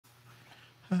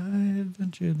high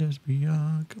adventure that's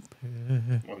beyond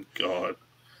compare. Oh, my God.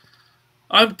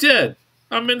 I'm dead.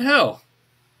 I'm in hell.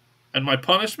 And my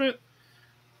punishment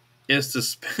is to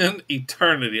spend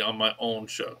eternity on my own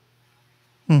show.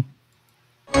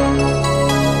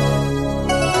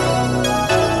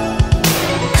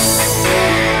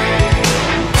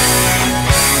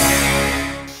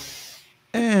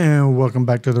 And welcome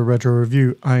back to the Retro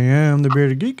Review. I am the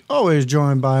Bearded Geek, always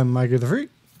joined by Mikey the Freak.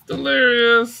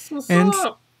 Delirious. What's and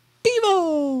up?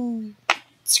 Stevo.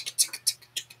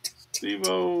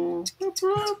 Stevo.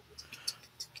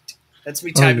 That's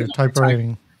me typing.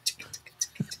 Typewriting.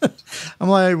 I'm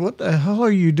like, what the hell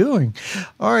are you doing?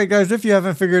 All right, guys, if you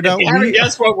haven't figured out,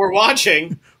 guess what we're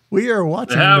watching. We are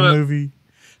watching the movie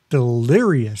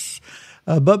Delirious.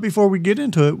 But before we get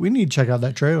into it, we need to check out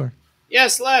that trailer.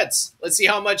 Yes, let's see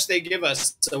how much they give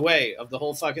us away of the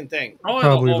whole fucking thing.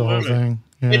 Probably the whole thing.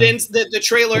 Yeah. It ends. The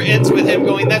trailer ends with him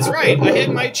going, "That's right, I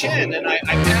hit my chin and I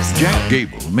passed." Jack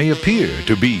Gable may appear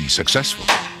to be successful,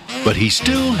 but he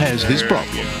still has his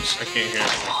problems. I can't hear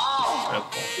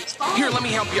it. Here, let me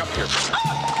help you up here.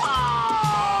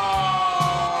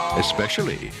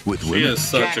 Especially with She women. is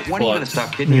such a When are you going to klutz.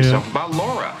 stop kidding yourself about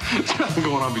Laura? There's nothing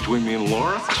going on between me and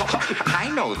Laura. I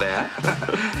know that.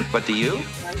 But do you?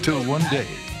 Till one day,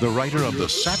 the writer of the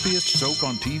sappiest soap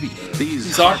on TV.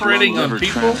 He's operating on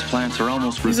people. Transplants are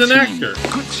almost He's an actor.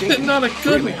 Good scene. Not a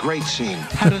good Really one. great scene.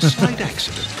 Had a slight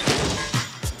accident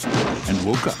and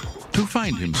woke up to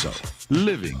find himself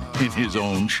living in his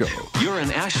own show. You're in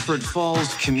Ashford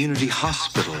Falls Community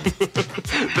Hospital.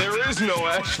 There is no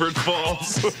Ashford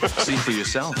Falls. See for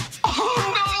yourself. Oh,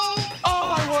 no!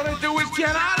 All I want to do is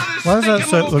get out of this. Why does that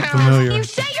set look familiar? You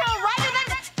say you're a writer,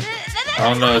 I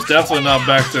don't know. It's definitely not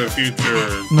Back to the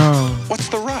Future. No, What's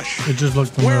the rush? it just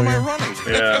looked Where am familiar. I running?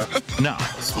 Yeah. Now,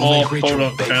 Small Create your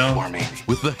podunk bait town. for me.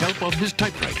 with the help of his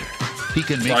typewriter, he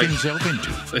can make Like himself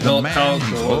into The the hill man house.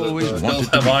 he's The always hills wanted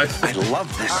to have be. eyes. I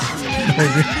love this.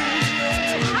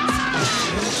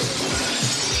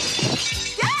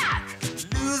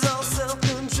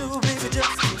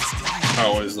 I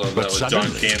always love But that with John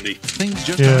suddenly, Candy. things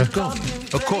just Yeah. aren't going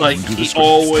according Like to the he script.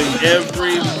 always,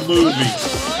 every movie,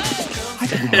 I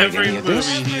didn't write every any of this.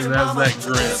 movie, he has that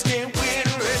grin.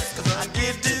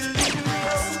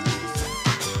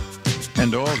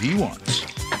 And all he wants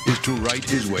is to write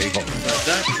his way home.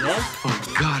 That drunk?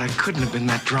 Oh, God, I couldn't have been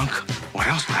that drunk. What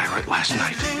else did I write last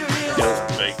night?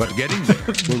 But getting there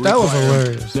will That was require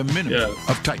hilarious. the minimum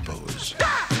Yeah. of typos.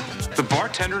 The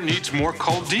bartender needs more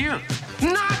cold deer.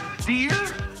 Not deer.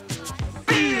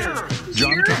 Beer.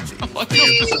 John Candy, I know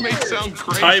this may sound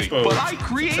crazy, Typo. but I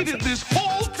created this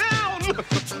whole town.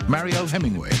 Mariel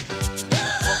Hemingway,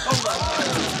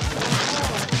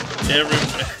 Every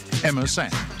Emma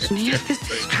Sands, this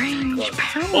strange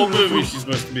power. whole movie, she's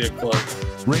supposed to be a club.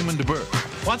 Raymond Burr,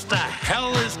 What the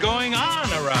hell is going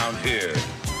on around here?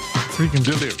 Freaking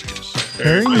Delirious,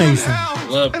 Perry Mason.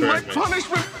 Love And my Perry Mason.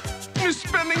 punishment is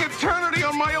spending eternity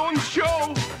on my own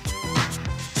show.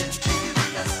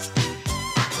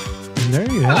 And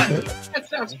there you have it. That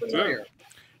sounds familiar.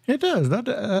 It does. That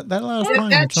last line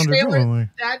That sounded familiar.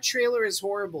 trailer is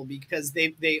horrible because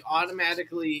they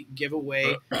automatically give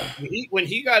away when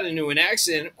he got into an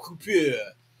accident.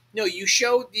 No, you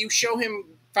show him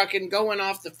fucking going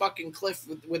off the fucking cliff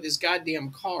with his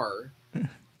goddamn car.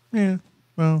 Yeah.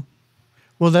 Well,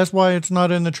 that's why it's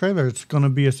not in the trailer. It's going to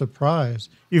be a surprise,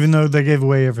 even though they gave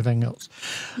away everything else.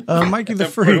 Mikey the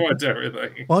Freak, Pretty much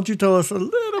everything. why don't you tell us a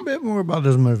little bit more about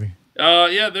this movie?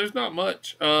 Yeah, there's not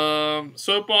much.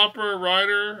 Soap opera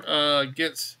writer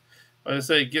gets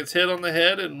hit on the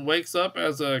head and wakes up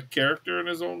as a character in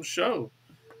his own show.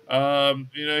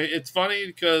 It's funny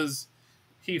because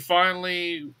he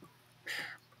finally.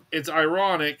 It's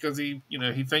ironic because he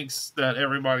thinks that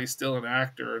everybody's still an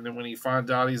actor, and then when he finds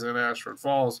out he's in Ashford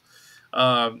Falls,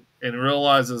 and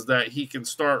realizes that he can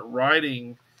start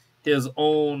writing his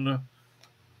own,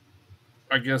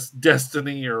 I guess,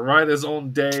 destiny or write his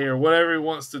own day or whatever he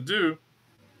wants to do,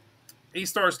 he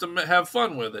starts to have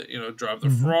fun with it. Drive the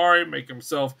Ferrari, make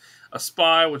himself a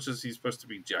spy, which is he's supposed to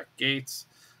be Jack Gates,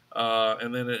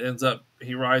 and then it ends up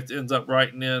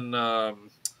writing in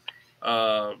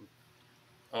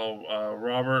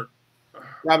Robert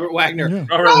Wagner. Yeah.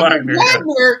 Robert Wagner. Yeah.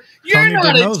 Wagner, you're Tony not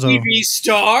a DiNozzo. TV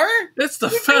star. It's the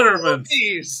Fetterman,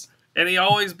 Movies. and he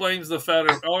always blames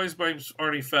always blames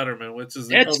Arnie Fetterman, which is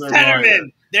It's another Fetterman. writer.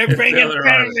 They're It's bringing the other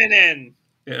Fetterman in.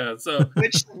 Yeah, so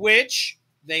Which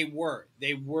they were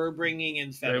bringing in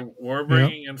they Fetterman. were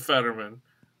bringing in Fetterman,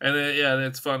 and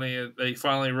it's funny. They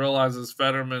finally realizes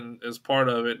Fetterman is part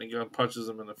of it, and he goes and punches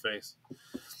him in the face.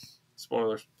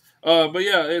 Spoilers. But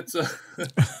yeah, it's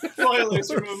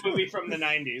Spoilers from a movie from the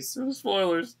 90s.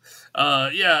 spoilers.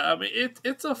 Yeah, I mean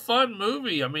it's a fun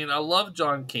movie. I mean, I love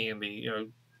John Candy.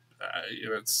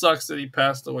 It sucks that he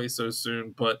passed away so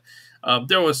soon, but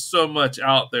there was so much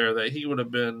out there that he would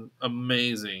have been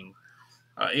amazing.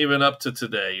 Even up to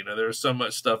today, there was so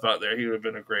much stuff out there. He would have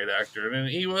been a great actor, and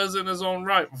he was in his own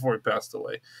right before he passed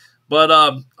away.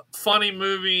 But funny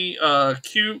movie,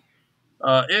 cute,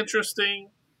 interesting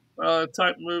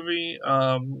type movie.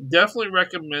 Definitely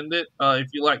recommend it if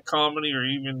you like comedy or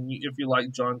even if you like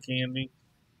John Candy.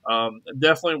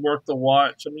 Definitely worth the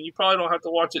watch. I mean, you probably don't have to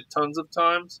watch it tons of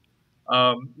times,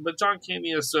 but John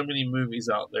Candy has so many movies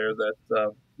out there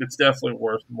that it's definitely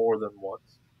worth more than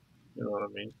once. You know what I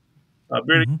mean?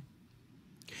 Brittany?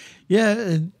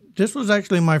 Yeah, this was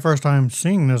actually my first time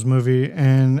seeing this movie,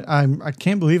 and I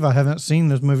can't believe I haven't seen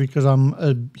this movie because I'm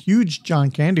a huge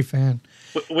John Candy fan.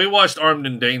 We watched Armed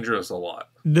and Dangerous a lot.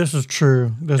 This is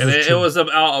true. It was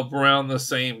about around the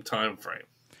same time frame.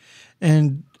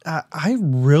 And I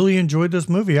really enjoyed this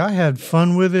movie. I had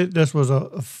fun with it. This was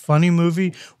a funny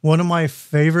movie. One of my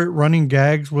favorite running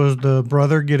gags was the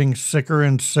brother getting sicker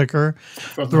and sicker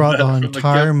throughout the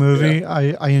entire movie.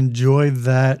 Yeah. I enjoyed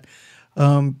that.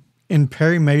 And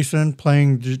Perry Mason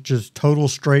playing just total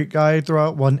straight guy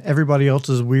throughout when everybody else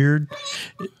is weird.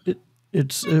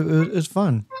 It's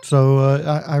fun. So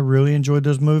I really enjoyed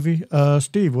this movie.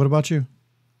 Steve, what about you?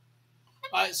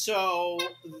 So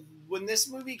when this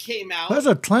movie came out, that's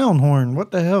a clown horn.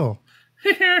 What the hell?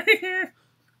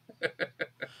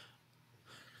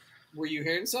 Were you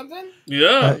hearing something?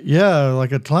 Yeah. Yeah,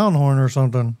 like a clown horn or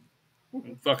something.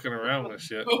 I'm fucking around with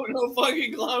shit. Oh, no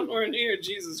fucking clown horn here.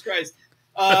 Jesus Christ.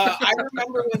 I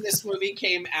remember when this movie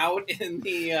came out in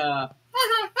the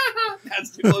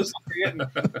that's too close to forgetting.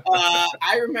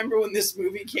 I remember when this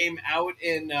movie came out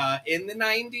in the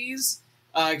 90s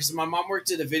because my mom worked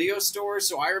at a video store,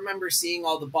 so I remember seeing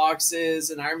all the boxes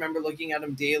and I remember looking at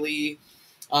them daily.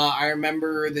 I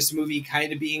remember this movie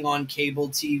kind of being on cable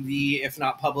TV, if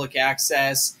not public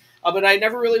access, but I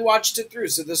never really watched it through,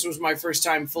 so this was my first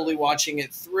time fully watching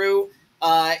it through.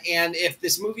 And if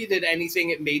this movie did anything,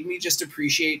 it made me just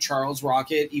appreciate Charles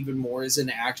Rocket even more as an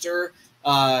actor.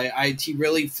 He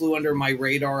really flew under my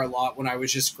radar a lot when I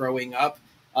was just growing up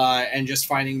and just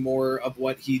finding more of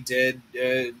what he did,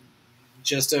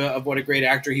 of what a great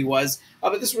actor he was.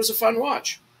 But this was a fun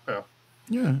watch.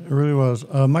 Yeah, it really was.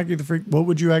 Mikey the Freak, what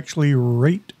would you actually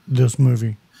rate this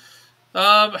movie?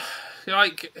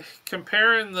 Like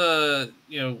comparing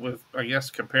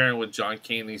comparing with John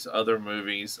Candy's other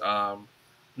movies,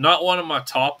 not one of my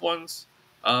top ones,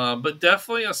 but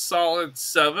definitely a solid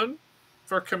 7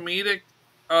 for comedic.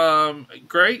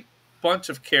 Great bunch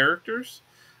of characters.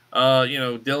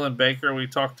 Dylan Baker we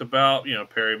talked about.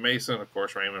 Perry Mason, of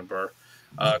course, Raymond Burr,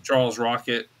 Charles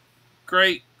Rocket.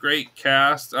 Great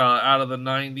cast out of the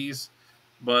 90s.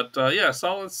 But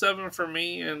solid 7 for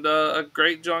me, and a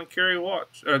great John Candy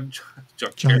watch.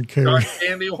 John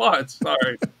Candy watch.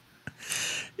 Sorry.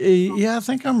 Yeah, I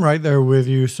think I'm right there with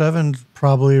you. 7's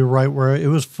probably right where it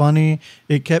was funny.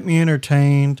 It kept me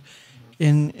entertained,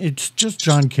 and it's just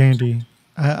John Candy.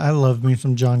 I love me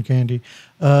some John Candy.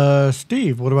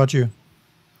 Steve, what about you?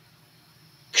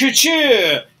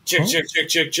 Ka-cheer! Chick,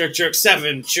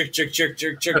 7. Chick,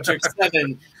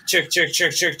 7.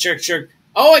 Chick.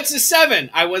 Oh, it's a 7.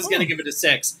 I was going to give it a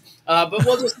 6. But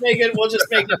we'll just make it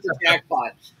the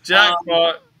jackpot.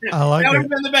 Jackpot. I like that would it. have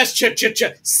been the best.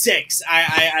 6.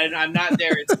 I'm not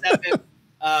there. It's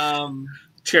 7.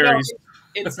 Cherries.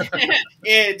 No,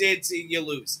 it's you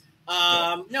lose.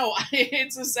 No,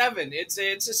 it's a 7. It's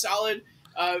a solid,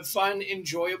 fun,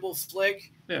 enjoyable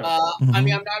flick. Yeah. I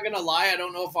mean, I'm not gonna lie. I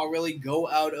don't know if I'll really go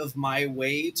out of my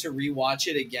way to rewatch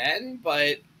it again,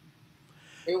 but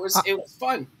it was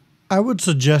fun. I would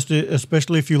suggest it,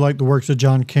 especially if you like the works of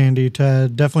John Candy, to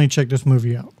definitely check this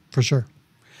movie out for sure.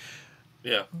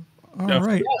 Yeah. All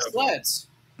right. Yes, let's.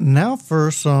 Now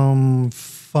for some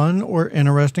fun or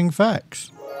interesting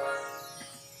facts.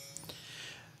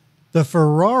 The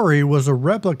Ferrari was a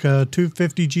replica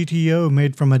 250 GTO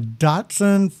made from a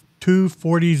Datsun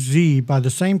 240Z by the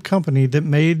same company that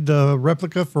made the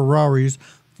replica Ferraris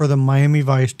for the Miami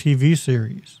Vice TV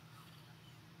series.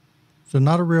 So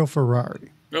not a real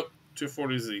Ferrari. Nope,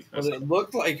 240Z. Well, it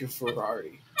looked like a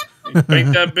Ferrari. You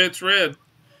paint that bitch red.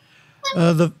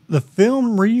 The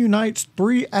film reunites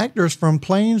 3 actors from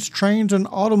Planes, Trains, and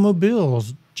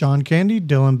Automobiles. John Candy,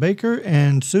 Dylan Baker,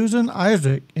 and Susan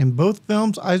Isaac. In both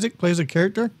films, Isaac plays a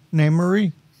character named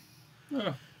Marie.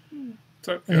 Oh,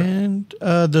 okay. And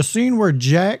the scene where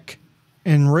Jack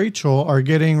and Rachel are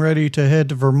getting ready to head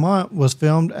to Vermont was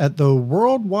filmed at the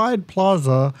Worldwide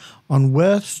Plaza on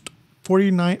West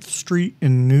 49th Street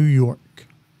in New York.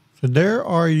 So there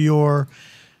are your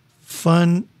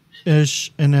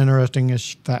fun-ish and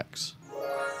interesting-ish facts.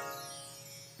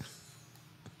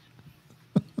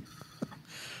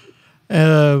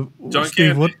 John Steve,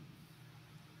 Candy. what?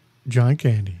 John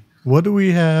Candy. What do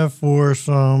we have for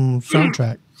some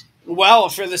soundtrack? Well,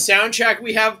 for the soundtrack,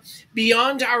 we have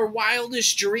Beyond Our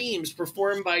Wildest Dreams,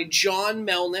 performed by John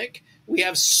Melnick. We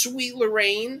have Sweet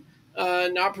Lorraine,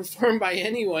 not performed by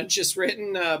anyone, just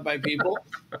written by people.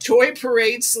 Toy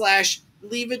Parade /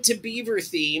 Leave It to Beaver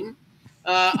theme.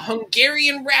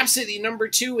 Hungarian Rhapsody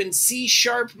 #2 in C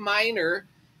sharp minor.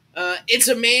 It's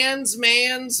a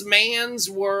man's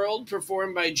world,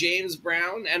 performed by James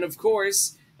Brown. And of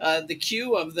course, the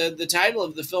cue of the title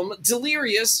of the film,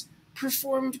 Delirious,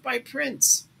 performed by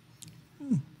Prince.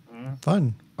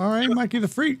 Fun. All right, Mikey the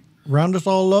Freak. Round us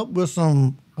all up with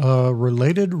some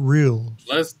related reels.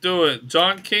 Let's do it.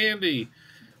 John Candy.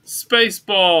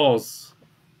 Spaceballs.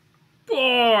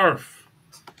 Barf.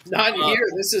 Not here.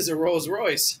 This is a Rolls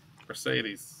Royce.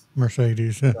 Mercedes.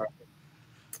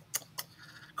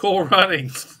 Cool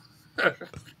running.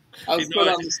 I was put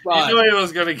on the spot. You knew he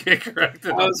was going to get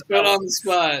corrected. I was put on the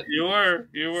spot. You were.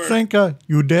 Sanka,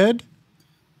 you dead?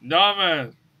 No,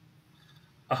 man.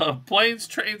 Planes,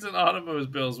 Trains, and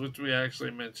Automobiles, which we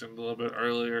actually mentioned a little bit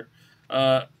earlier.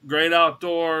 Great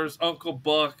Outdoors, Uncle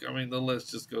Buck. I mean, the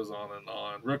list just goes on and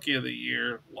on. Rookie of the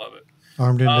Year. Love it.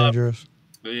 Armed and Dangerous.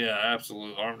 Yeah,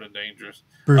 absolutely. Armed and Dangerous.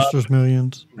 Brewster's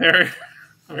Millions.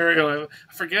 Mario,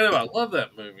 I forget about. I love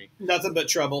that movie. Nothing but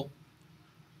trouble.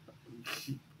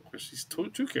 She's two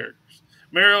characters.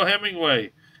 Mario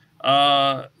Hemingway.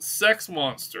 Sex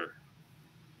Monster.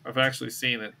 I've actually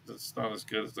seen it. It's not as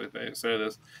good as they say it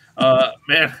is.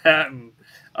 Manhattan.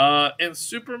 And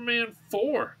Superman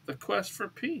 4, The Quest for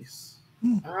Peace.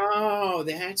 Oh,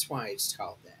 that's why it's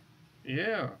called that.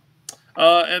 Yeah.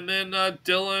 And then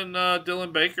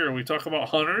Dylan Baker. We talk about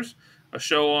Hunters, a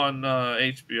show on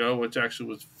HBO, which actually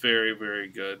was very, very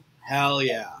good. Hell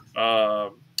yeah.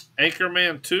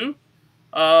 Anchorman 2.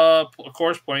 Of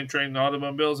course, Plane, Train, and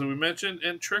Automobiles, as we mentioned.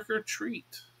 And Trick or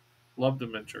Treat. Loved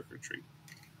them in Trick or Treat.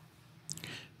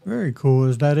 Very cool.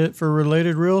 Is that it for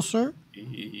related reels, sir?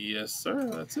 Yes, sir.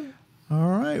 That's it. All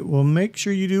right. Well, make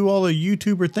sure you do all the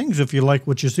YouTuber things if you like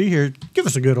what you see here. Give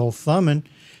us a good old thumbing.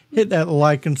 Hit that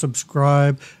like and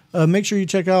subscribe. Make sure you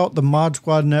check out the Mod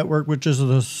Squad Network, which is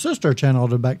the sister channel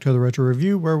to Back to the Retro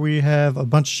Review, where we have a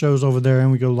bunch of shows over there,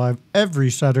 and we go live every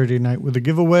Saturday night with a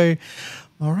giveaway.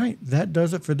 All right, that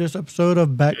does it for this episode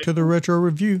of Back to the Retro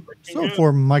Review. So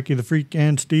for Mikey the Freak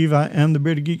and Steve, I am the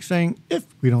Bearded Geek saying, if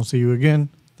we don't see you again,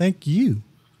 thank you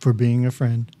for being a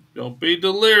friend. Don't be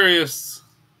delirious.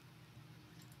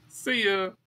 See ya.